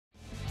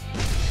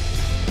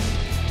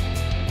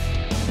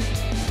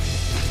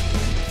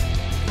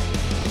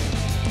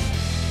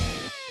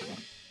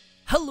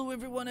Hello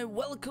everyone and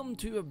welcome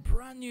to a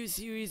brand new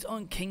series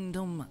on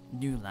Kingdom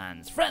New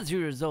Lands. Franz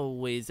here as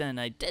always, and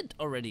I did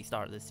already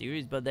start this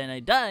series, but then I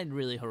died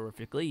really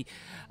horrifically,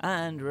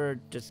 and we're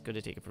just going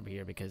to take it from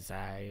here because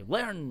I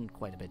learned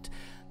quite a bit.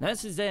 Now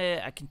this is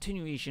a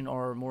continuation,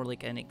 or more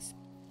like an it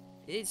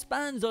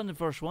expands on the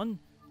first one,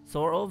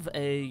 sort of.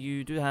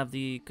 You do have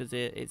because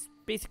it's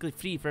basically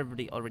free for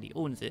everybody already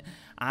owns it,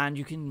 and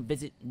you can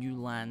visit new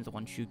lands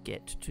once you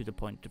get to the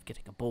point of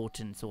getting a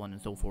boat and so on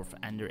and so forth,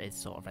 and there is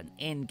sort of an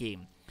end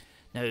game.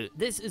 Now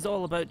this is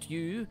all about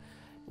you,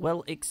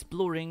 well,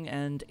 exploring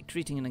and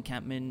creating an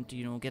encampment,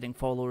 you know, getting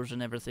followers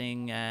and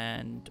everything,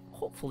 and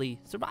hopefully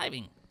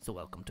surviving. So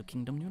welcome to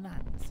Kingdom New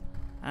Lands,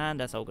 and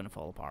that's all gonna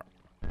fall apart.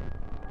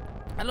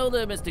 Hello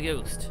there, Mr.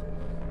 Ghost.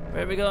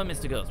 Where are we going,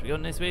 Mr. Ghost? We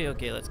going this way?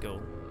 Okay, let's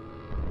go.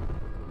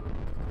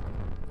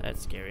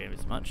 That's scary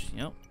as much, you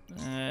know.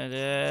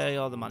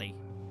 All the money.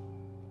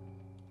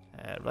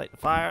 Light the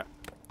fire.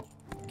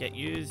 Get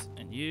yous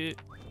and you.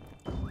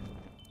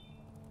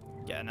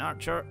 Get an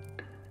archer.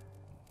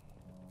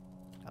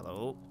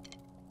 Hello.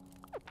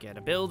 Get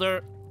a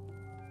builder.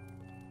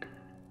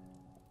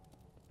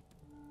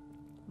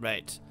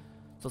 Right.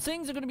 So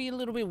things are going to be a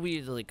little bit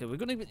weird. Like I'm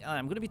going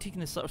to be taking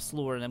this sort of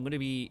slower, and I'm going to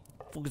be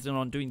focusing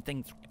on doing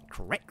things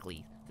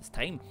correctly this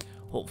time.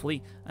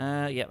 Hopefully.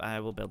 Yep, I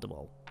will build the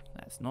wall.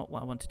 That's not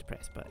what I wanted to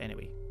press, but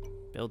anyway.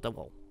 Build the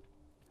wall.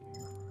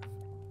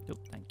 Oh,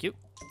 thank you.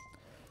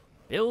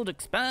 Build,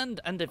 expand,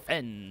 and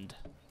defend.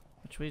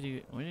 Which way do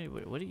you...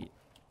 What do you...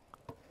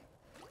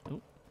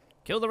 Oh.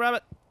 Kill the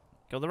rabbit!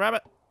 Kill the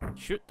rabbit!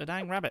 Shoot the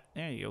dang rabbit.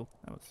 There you go.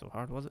 That was so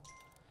hard, was it?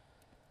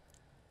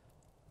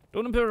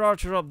 Don't put our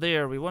archer up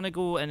there. We want to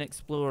go and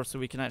explore so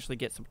we can actually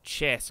get some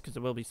chests, because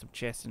there will be some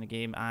chests in the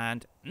game.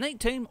 And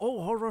nighttime,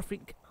 all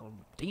horrific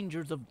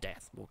dangers of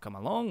death will come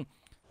along.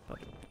 But...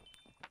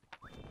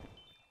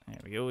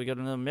 there we go, we got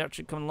another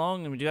merchant coming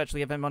along, and we do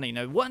actually have him money.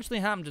 Now, what actually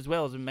happened as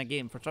well as in my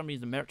game, for some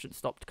reason the merchant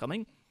stopped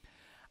coming.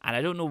 And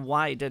I don't know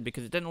why it did,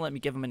 because it didn't let me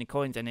give him any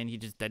coins, and then he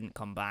just didn't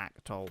come back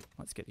at all.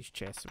 Let's get these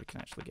chests so we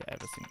can actually get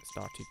everything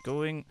started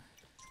going.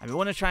 And we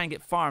want to try and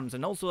get farms,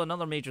 and also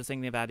another major thing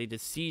they've added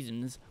is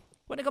seasons.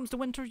 When it comes to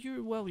winter,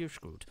 you're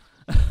screwed.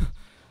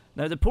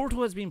 Now, the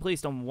portal has been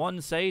placed on one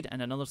side, and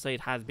another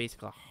side has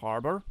basically a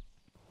harbour.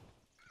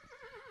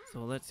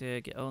 So let's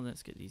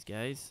get these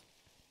guys.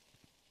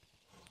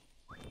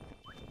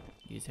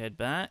 Use head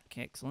back,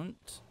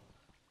 excellent.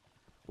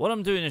 What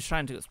I'm doing is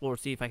trying to explore,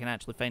 see if I can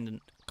actually find a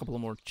couple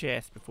of more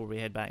chests before we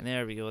head back.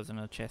 There we go, there's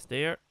another chest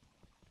there.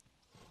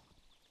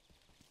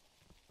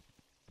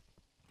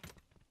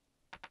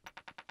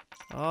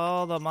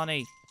 All the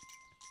money.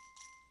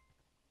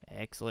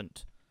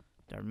 Excellent.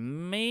 There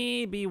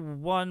may be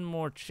one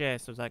more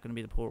chest, or is that going to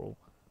be the portal?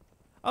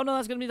 Oh no,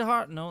 that's going to be the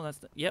heart. No, that's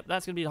yep,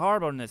 that's going to be the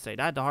harbour on this side.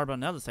 I had the harbour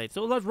on the other side.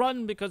 So let's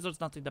run, because there's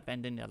nothing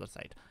defending the other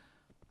side.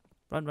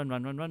 Run, run,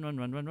 run, run, run, run,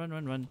 run, run, run,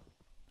 run, run.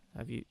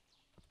 Have you...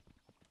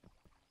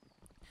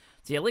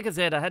 So yeah, like I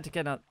said, I had to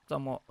kind of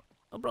somewhat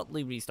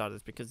abruptly restart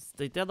this, because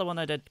the other one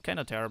I did kind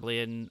of terribly,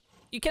 and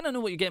you kind of know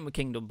what you're getting with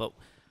Kingdom, but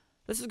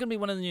this is going to be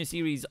one of the new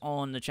series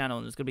on the channel,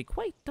 and there's going to be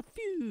quite a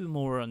few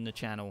more on the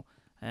channel,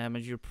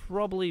 as you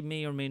probably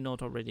may or may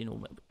not already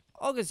know.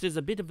 August is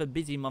a bit of a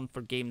busy month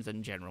for games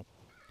in general.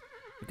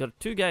 We've got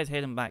two guys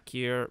heading back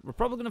here. We're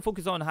probably going to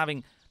focus on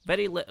having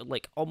very little,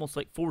 like almost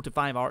like 4 to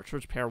 5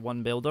 archers per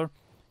one builder.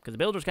 Because the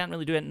builders can't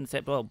really do anything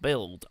except, well,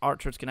 build.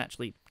 Archers can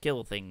actually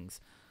kill things.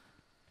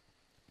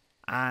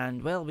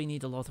 And, well, we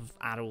need a lot of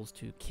arrows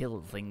to kill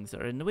things that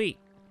are in the way.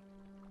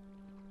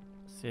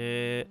 So,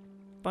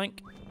 boink.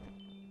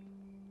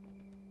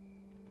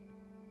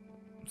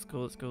 Let's go,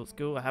 let's go, let's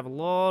go. I have a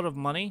lot of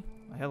money.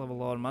 A hell of a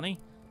lot of money.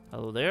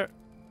 Hello there.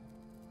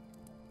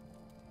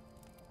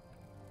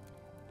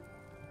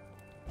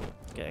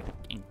 Let's get an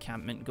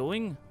encampment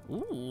going.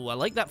 Ooh, I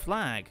like that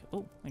flag.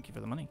 Oh, thank you for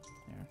the money.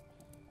 There.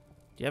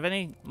 Do you have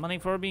any money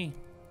for me?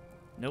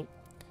 Nope.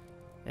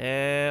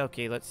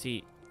 Okay, let's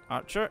see.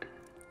 Archer.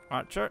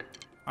 Archer.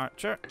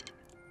 Archer.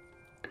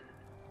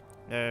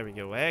 There we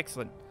go.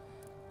 Excellent.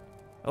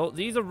 Oh,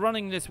 these are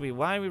running this way.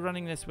 Why are we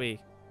running this way?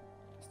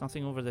 There's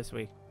nothing over this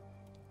way.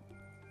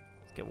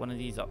 Let's get one of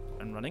these up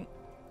and running.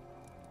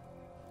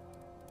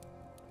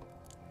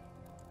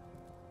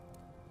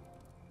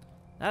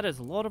 That is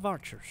a lot of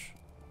archers.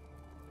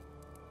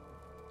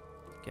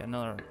 Get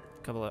another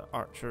couple of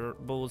archer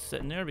bows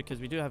sitting there, because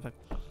we do have a...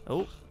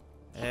 Oh.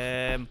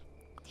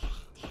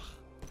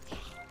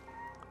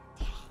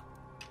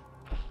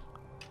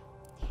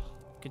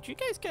 Could you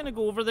guys kind of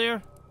go over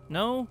there?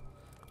 No?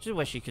 Just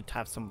wish you could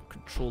have some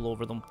control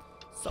over them.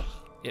 So,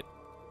 yep.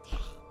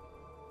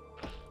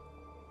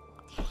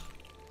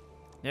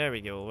 There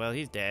we go. Well,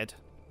 he's dead.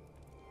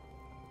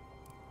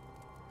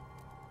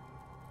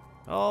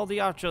 All the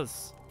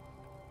archers.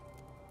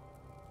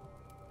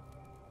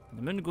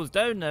 The moon goes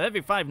down. Now,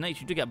 every 5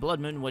 nights you do get blood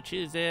moon, which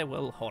is,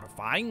 well,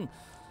 horrifying.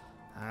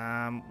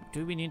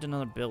 Do we need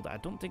another builder? I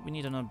don't think we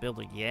need another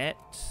builder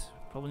yet.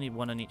 Probably need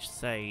one on each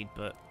side,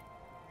 but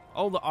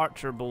all the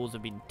archer bows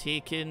have been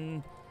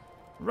taken.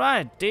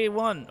 Right, day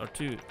 1 or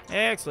 2.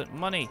 Excellent,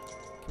 money.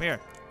 Come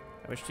here.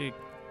 I wish to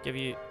give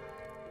you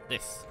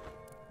this.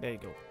 There you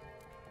go.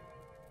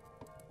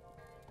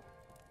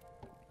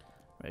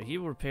 Right, he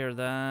will repair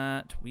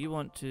that. We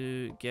want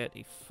to get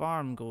a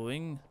farm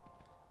going.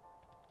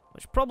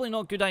 Which probably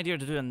not a good idea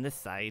to do on this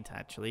side,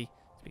 actually.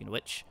 Speaking of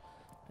which,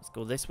 let's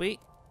go this way.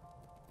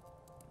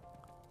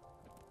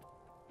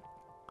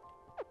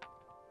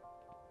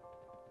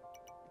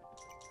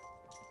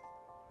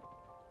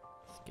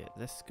 Let's get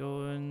this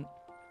going.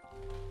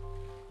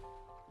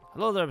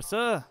 Hello there,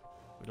 sir.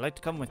 Would you like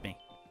to come with me?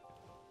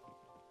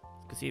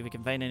 Let's go see if we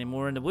can find any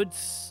more in the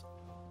woods.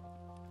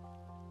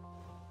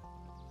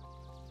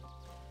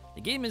 The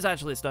game is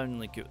actually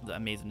astoundingly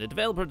amazing. The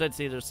developer did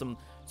say there's some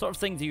sort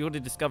of things that you got to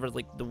discover,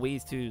 like the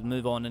ways to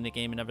move on in the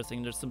game and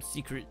everything. There's some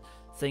secret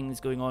things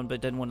going on,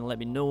 but didn't want to let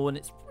me know, and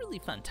it's really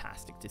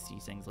fantastic to see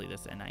things like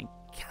this, and I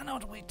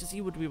cannot wait to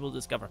see what we will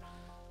discover.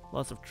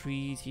 Lots of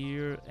trees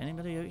here.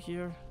 Anybody out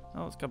here?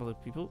 Oh, it's a couple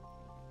of people.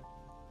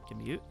 Give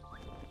me you.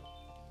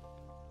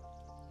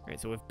 Right,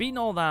 so we've been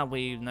all that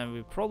way. Now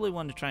we probably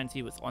want to try and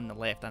see what's on the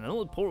left. And I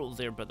know the portal's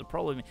there, but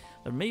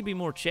there may be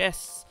more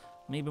chests.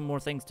 Maybe more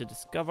things to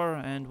discover,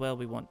 and well,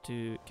 we want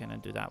to kind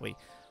of do that way.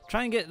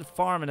 Try and get the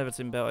farm and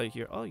everything built out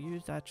here. Oh,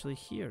 you're actually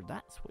here.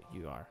 That's what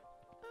you are.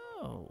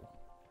 Oh.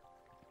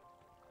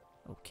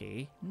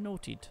 Okay,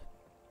 noted.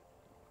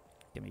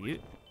 Give me you.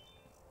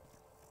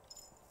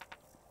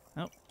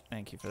 Oh,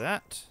 thank you for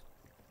that.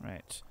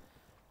 Right.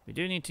 We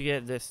do need to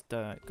get this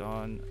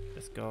gone.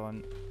 This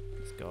gone.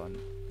 This gone.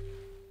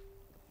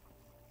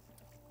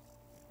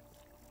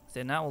 So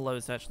then that will allow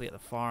us to actually get the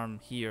farm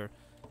here.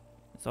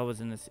 It's always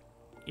in this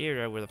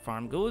area where the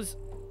farm goes.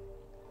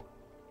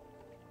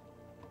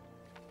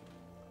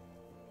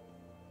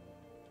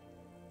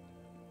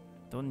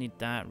 Don't need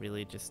that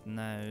really just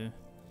now.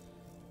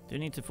 Do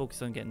need to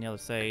focus on getting the other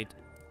side.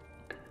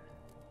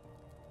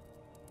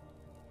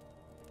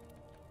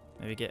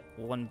 Maybe get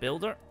one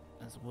builder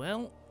as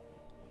well.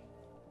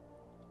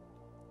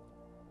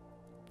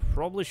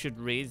 Probably should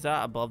raise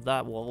that above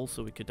that wall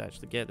so we could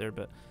actually get there,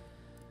 but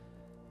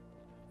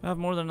we have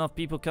more than enough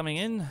people coming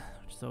in,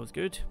 which is always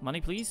good.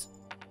 Money, please.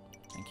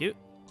 Thank you.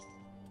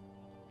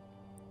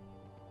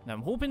 Now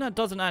I'm hoping that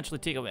doesn't actually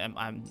take away.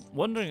 I'm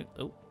wondering.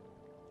 Oh,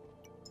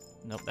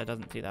 nope, that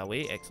doesn't take that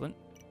away. Excellent.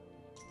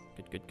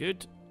 Good, good,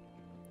 good.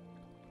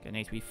 Get a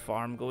nice wee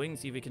farm going.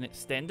 See if we can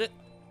extend it.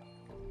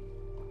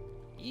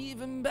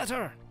 Even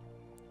better.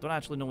 Don't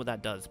actually know what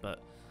that does,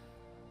 but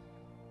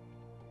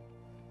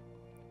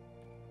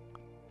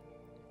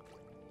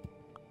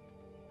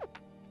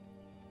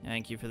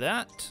thank you for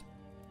that.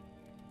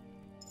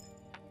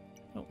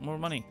 Oh, more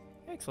money.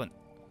 Excellent.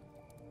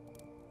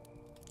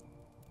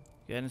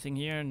 Got anything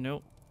here?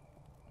 Nope.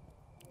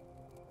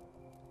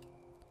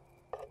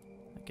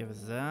 Give us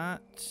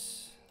that.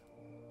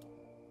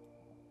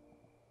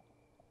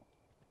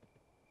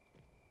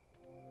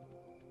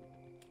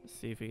 Let's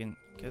see if we can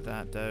get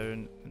that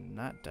down and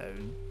that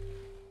down.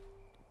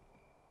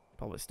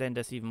 Probably extend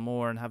this even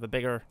more and have a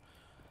bigger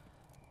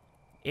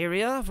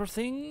area for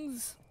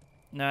things.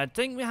 Now, I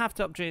think we have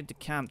to upgrade the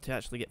camp to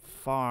actually get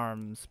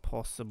farms,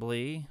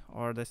 possibly.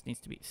 Or this needs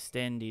to be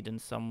extended in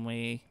some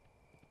way.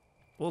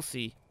 We'll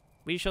see.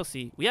 We shall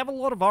see. We have a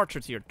lot of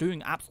archers here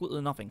doing absolutely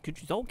nothing. Could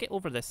you all get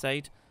over this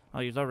side? Oh,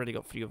 you've already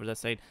got 3 over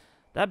this side.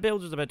 That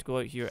builder's about to go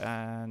out here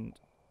and...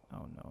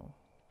 oh, no.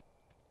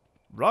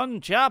 Run,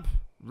 chap!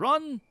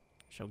 Run!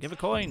 Shall give a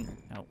coin.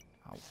 Ow.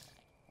 Ow.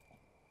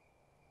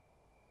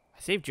 I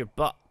saved your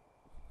butt.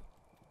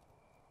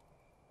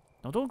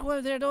 No, don't go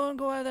out there. Don't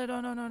go out there. No,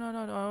 no, no, no,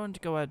 no. I want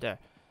to go out there.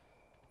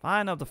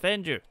 Fine, I'll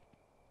defend you.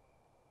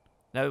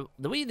 Now,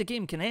 the way the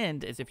game can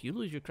end is if you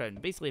lose your crown.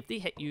 Basically, if they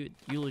hit you,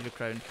 you lose your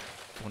crown,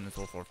 so on and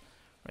so forth.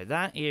 Right,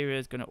 that area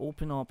is going to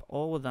open up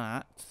all of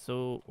that.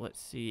 So, let's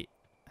see.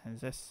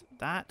 Is this...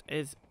 that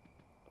is...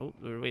 oh,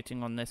 we're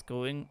waiting on this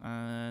going.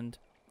 And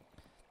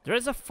there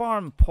is a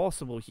farm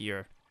possible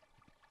here.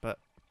 But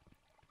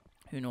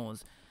who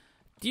knows.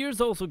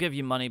 Deers also give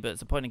you money, but it's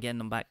the point of getting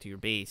them back to your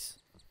base.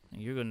 Now,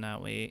 you're going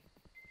that way.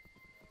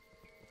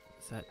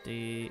 Is that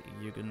day?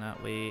 You're going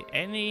that way.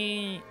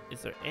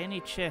 Is there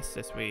any chests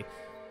this way?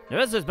 There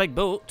is this big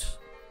boat.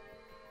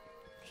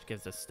 Which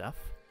gives us stuff.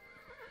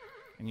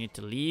 I need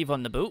to leave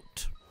on the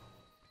boat.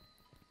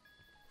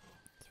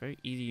 It's very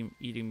easy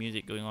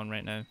music going on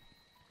right now.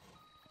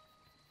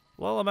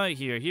 While I'm out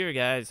here,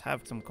 guys,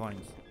 have some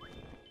coins.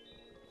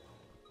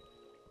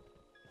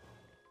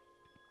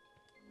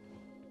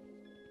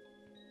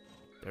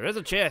 There is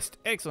a chest.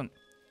 Excellent.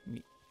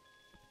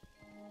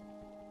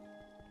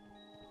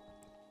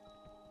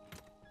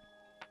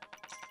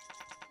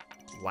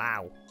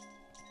 Wow.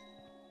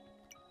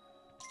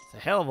 It's a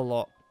hell of a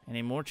lot.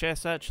 Any more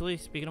chests, actually,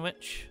 speaking of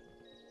which?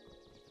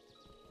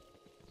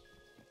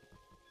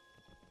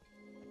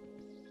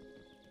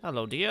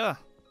 Hello, dear.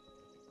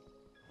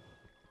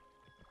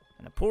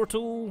 And a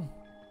portal.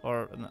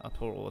 Or not a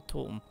portal, a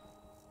totem.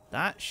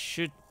 That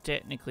should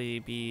technically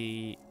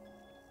be...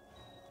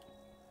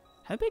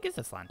 how big is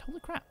this land?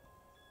 Holy crap.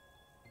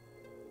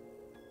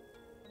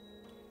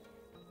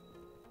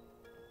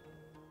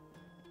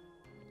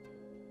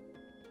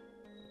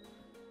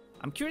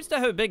 I'm curious to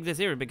how big this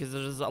area, because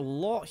there's a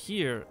lot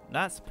here.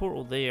 That's the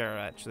portal there,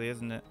 actually,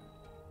 isn't it?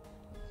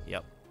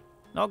 Yep.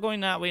 Not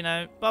going that way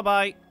now.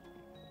 Bye-bye.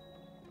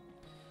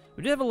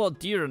 We do have a lot of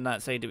deer on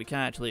that side that we can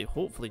actually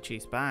hopefully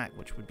chase back,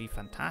 which would be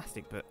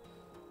fantastic, but...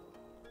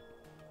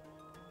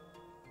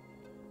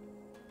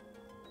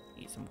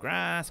 Eat some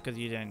grass, because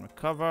you didn't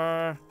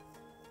recover.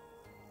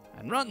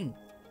 And run!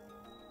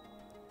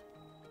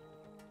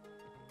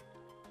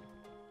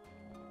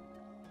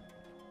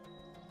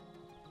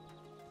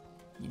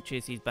 You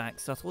chase these back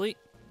subtly.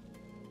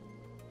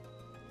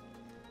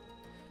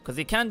 Because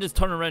they can just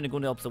turn around and go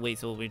the opposite way,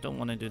 so we don't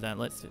want to do that.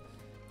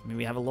 I mean,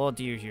 we have a lot of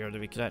deer here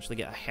that we could actually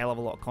get a hell of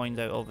a lot of coins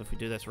out of if we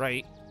do this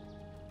right.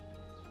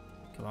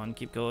 Come on,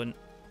 keep going.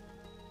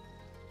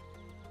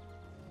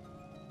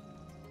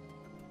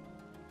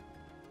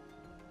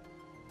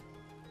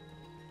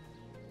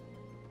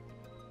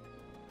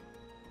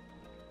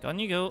 On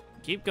you go.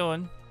 Keep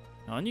going.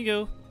 On you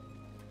go.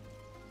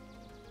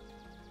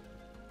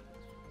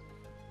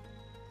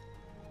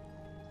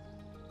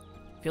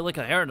 Feel like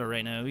a herder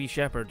right now. A wee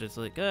shepherd is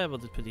like, we'll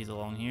just put these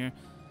along here.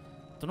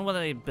 Don't know whether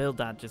I build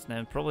that just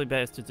now. Probably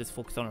best to just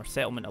focus on our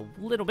settlement a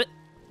little bit.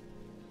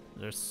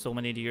 There's so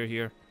many deer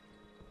here.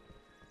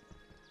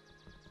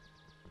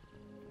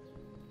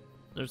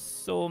 There's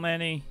so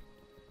many.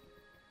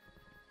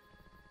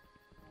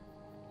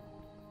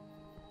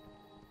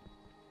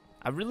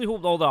 I really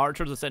hope all the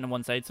archers are sitting on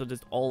one side, so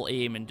just all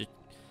aim and just...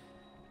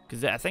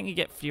 Because I think you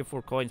get 3 or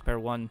 4 coins per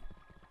one.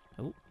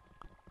 Oh.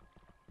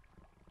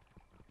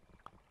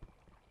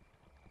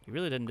 You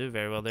really didn't do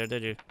very well there,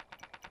 did you?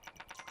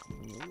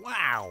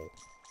 Wow!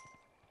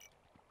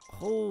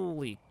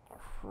 Holy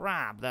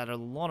crap, that's a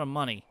lot of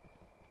money.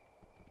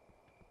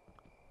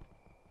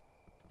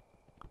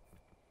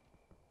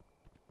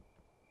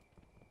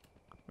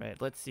 Right,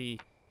 let's see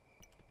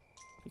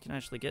if we can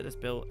actually get this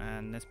built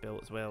and this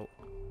built as well.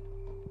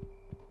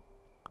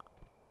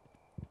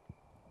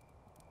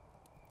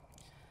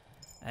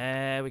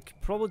 We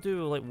could probably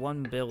do like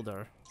 1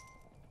 builder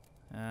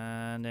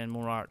and then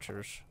more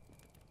archers.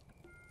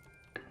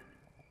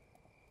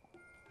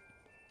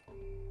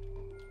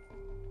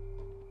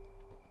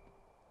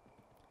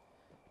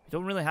 We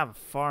don't really have a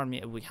farm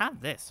yet. We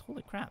have this.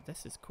 Holy crap,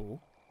 this is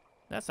cool.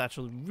 That's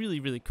actually really,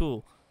 really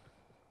cool.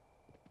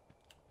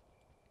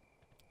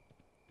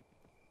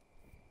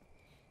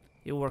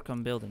 You'll work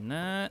on building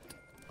that.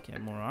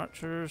 Get more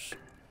archers.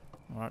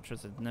 More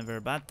archers is never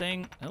a bad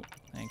thing. Oh,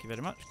 thank you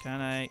very much. Can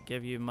I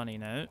give you money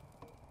now?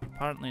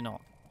 Apparently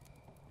not.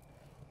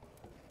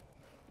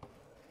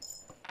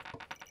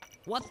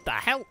 What the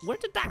hell? Where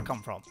did that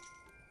come from?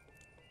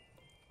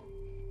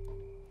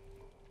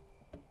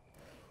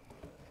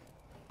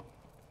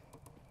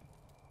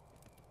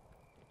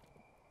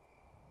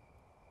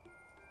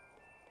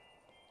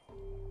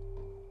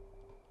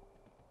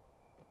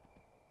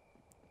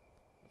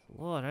 There's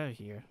a lot out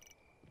here.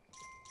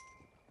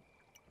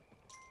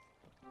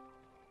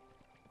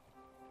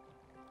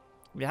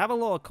 We have a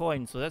lot of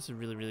coins, so that's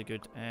really, really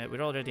good.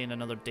 We're already in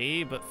another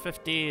day, but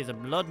 50 is a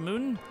blood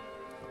moon.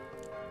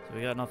 So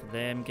we got enough of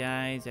them,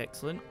 guys.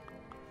 Excellent.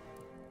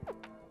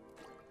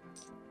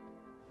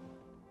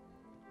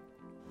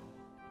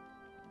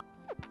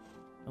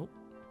 Oh,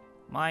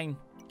 mine,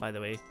 by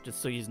the way,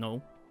 just so you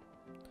know.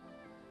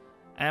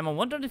 I'm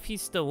wondering if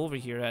he's still over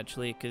here,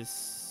 actually,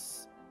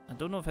 because I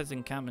don't know if his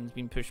encampment's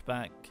been pushed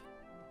back.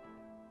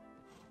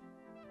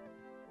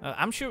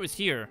 I'm sure it was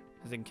here,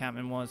 his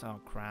encampment was. Oh,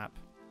 crap.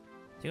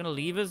 Is he gonna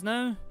leave us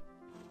now?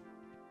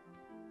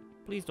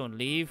 Please don't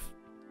leave.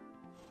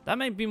 That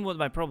might be what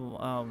my problem.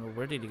 Oh no,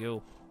 where did he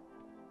go?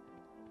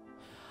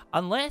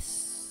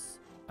 Unless...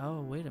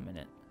 Oh, wait a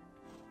minute.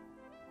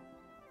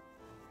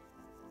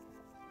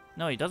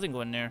 No, he doesn't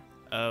go in there.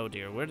 Oh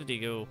dear, where did he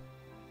go?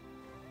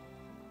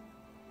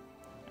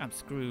 I'm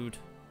screwed.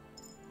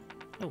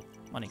 Oh,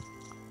 money.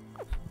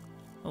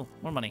 Oh,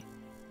 more money.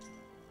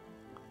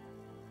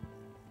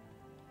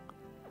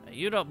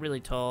 You're up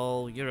really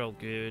tall. You're all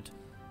good.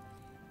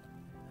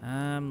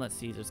 Let's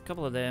see. There's a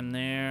couple of them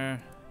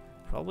there.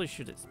 Probably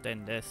should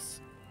extend this.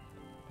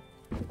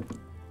 So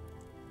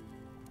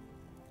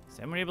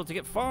then we're able to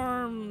get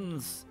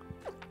farms.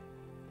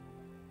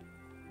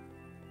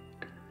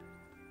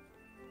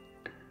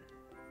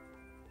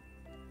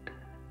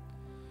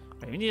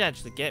 Right, we need to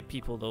actually get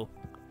people though.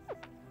 So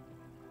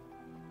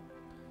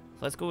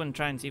let's go and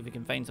try and see if we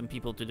can find some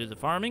people to do the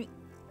farming.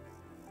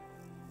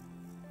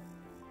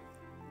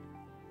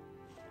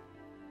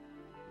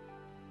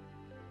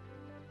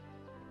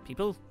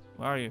 People?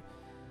 Where are you?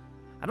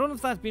 I don't know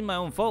if that's been my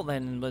own fault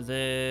then. Was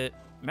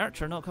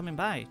Mercher not coming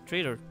by?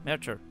 Trader,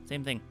 Mercher,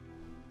 same thing.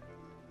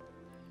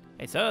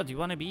 Hey sir, do you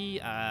want to be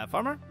a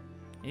farmer?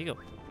 Here you go.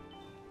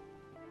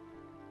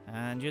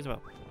 And you as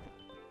well.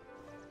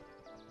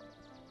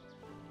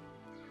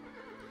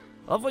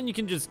 I love when you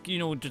can just, you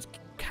know, just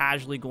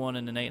casually go on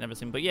in the night and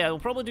everything. But yeah, we'll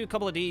probably do a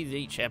couple of days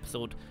each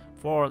episode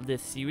for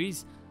this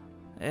series.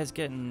 It's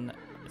getting...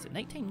 Is it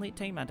nighttime, late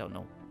time? I don't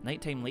know.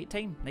 Nighttime, late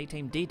time?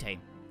 Nighttime,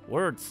 daytime.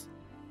 Words.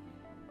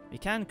 We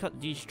can cut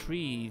these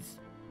trees.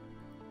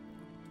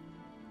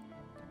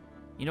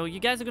 You know, you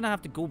guys are gonna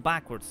have to go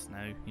backwards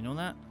now. You know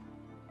that?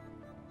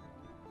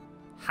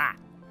 Ha!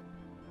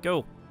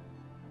 Go!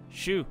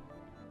 Shoo!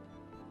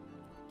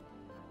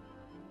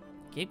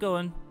 Keep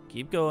going.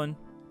 Keep going.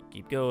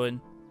 Keep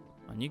going.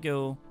 On you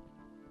go.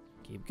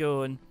 Keep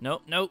going.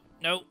 No, no,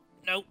 no,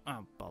 no.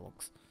 Oh,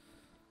 bollocks.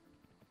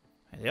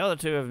 The other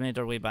two have made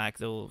their way back,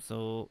 though,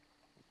 so...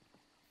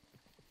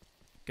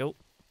 Go.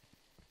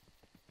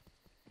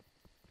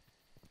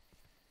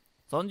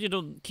 As long as you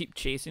don't keep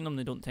chasing them,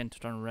 they don't tend to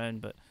turn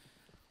around, but...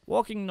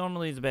 Walking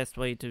normally is the best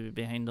way to be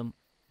behind them.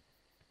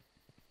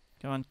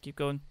 Come on, keep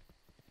going.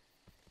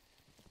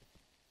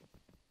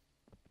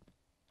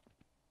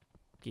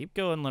 Keep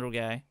going, little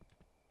guy.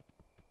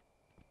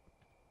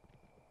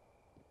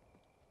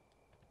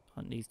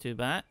 Hunt these two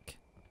back.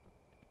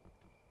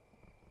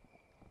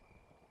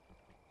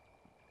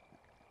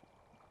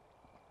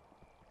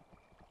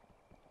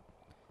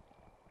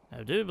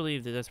 I do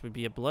believe that this would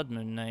be a blood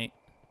moon night.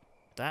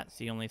 That's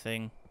the only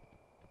thing.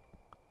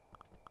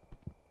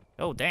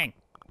 Oh, dang.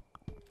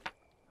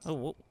 Oh,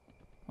 whoa.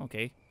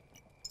 Okay.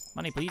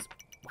 Money, please.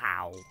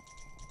 Wow.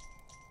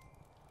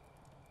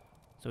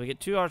 So we get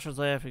 2 archers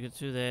left, we get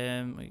 2 of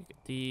them, we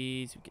get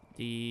these, we get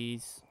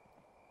these.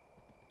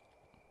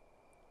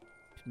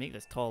 Make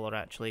this taller,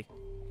 actually.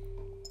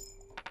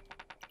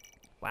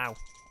 Wow.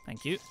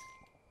 Thank you.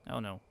 Oh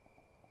no.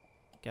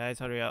 Guys,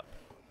 hurry up.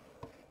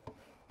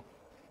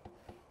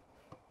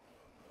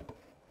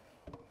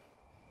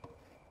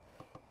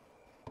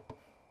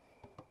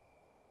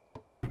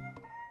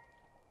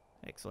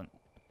 Excellent.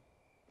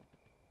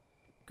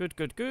 Good,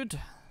 good, good.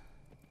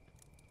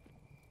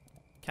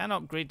 Can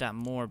upgrade that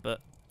more, but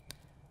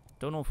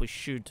don't know if we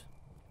should.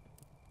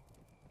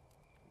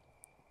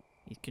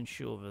 You can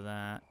shoot over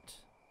that.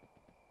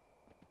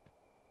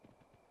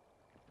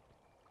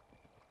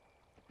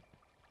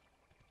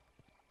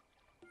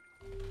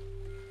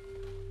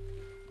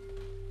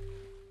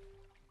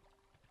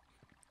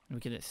 We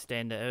can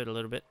extend it out a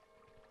little bit.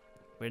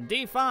 We're in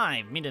day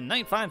 5, meaning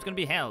night 5 is going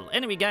to be hell.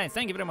 Anyway, guys,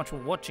 thank you very much for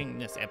watching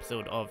this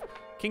episode of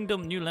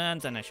Kingdom New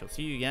Lands, and I shall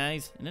see you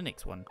guys in the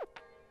next one.